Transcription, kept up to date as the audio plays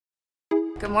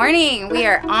Good morning. We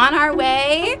are on our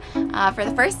way for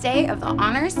the first day of the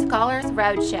Honors Scholars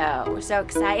Roadshow. We're so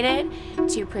excited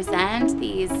to present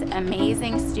these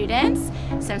amazing students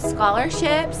some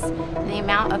scholarships in the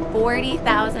amount of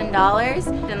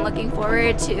 $40,000, and looking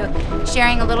forward to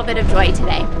sharing a little bit of joy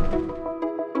today.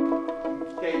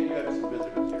 Kate, you have some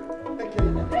visitors here.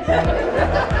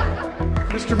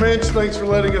 Mr. Minch, thanks for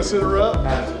letting us interrupt.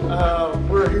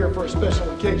 We're here for a special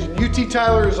occasion. UT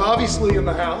Tyler is obviously in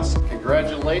the house.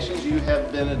 Congratulations, you have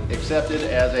been accepted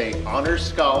as an honors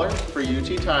scholar for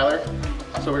UT Tyler.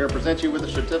 So we're going to present you with a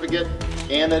certificate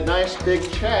and a nice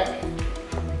big check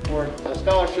for a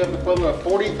scholarship equivalent of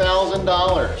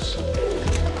 $40,000.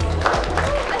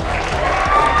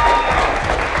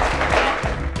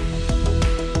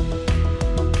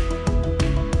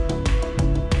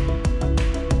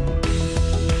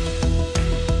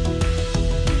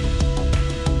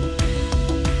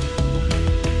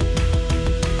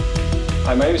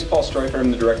 Hi, my name is Paul Streifer. I'm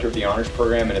the director of the Honors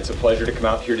Program, and it's a pleasure to come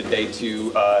out here today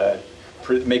to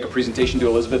make a presentation to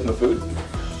Elizabeth Mahfood.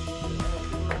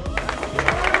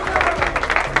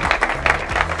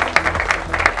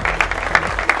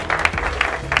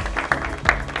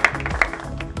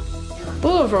 A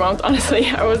little overwhelmed, honestly.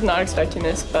 I was not expecting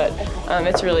this, but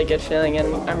it's a really good feeling,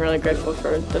 and I'm really grateful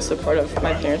for the support of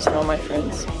my parents and all my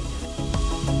friends.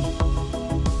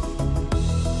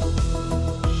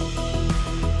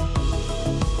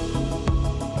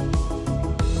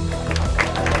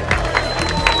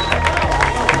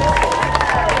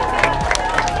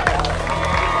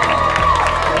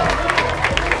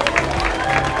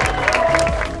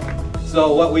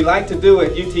 So what we like to do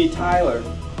at UT Tyler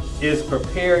is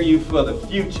prepare you for the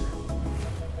future,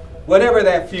 whatever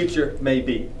that future may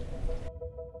be.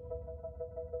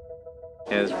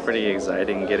 It was pretty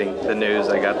exciting getting the news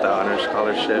I got the honors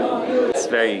scholarship. It's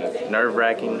very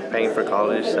nerve-wracking paying for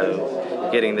college, so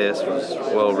getting this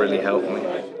will really help me.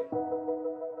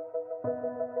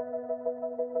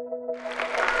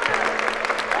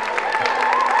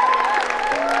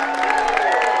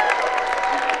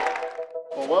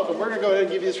 Welcome. We're going to go ahead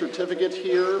and give you a certificate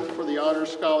here for the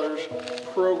Honors Scholars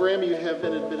Program. You have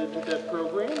been admitted to that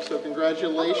program, so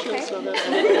congratulations on that.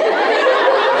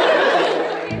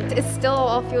 It still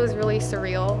all feels really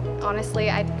surreal. Honestly,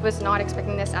 I was not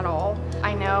expecting this at all.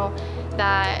 I know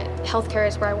that healthcare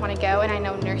is where I want to go, and I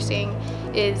know nursing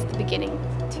is the beginning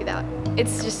to that.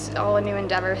 It's just all a new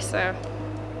endeavor, so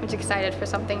I'm just excited for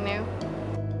something new.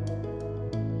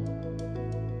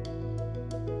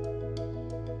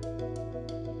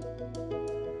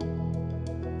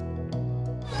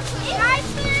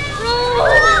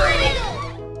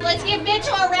 Let's give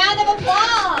Mitchell a round of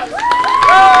applause.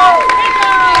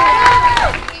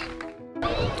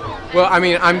 Well, I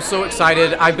mean, I'm so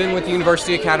excited. I've been with the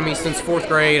University Academy since 4th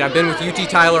grade. I've been with UT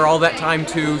Tyler all that time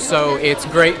too, so it's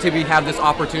great to have this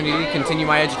opportunity to continue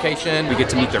my education. We get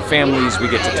to meet their families, we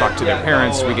get to talk to their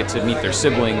parents, we get to meet their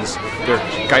siblings, their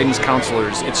guidance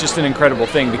counselors. It's just an incredible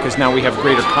thing because now we have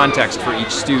greater context for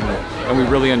each student and we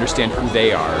really understand who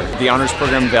they are. The Honors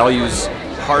Program values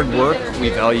hard work, we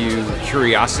value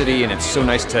curiosity, and it's so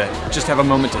nice to just have a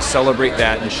moment to celebrate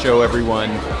that and show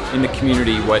everyone in the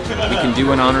community what we can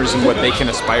do in honors and what they can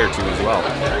aspire to as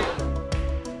well.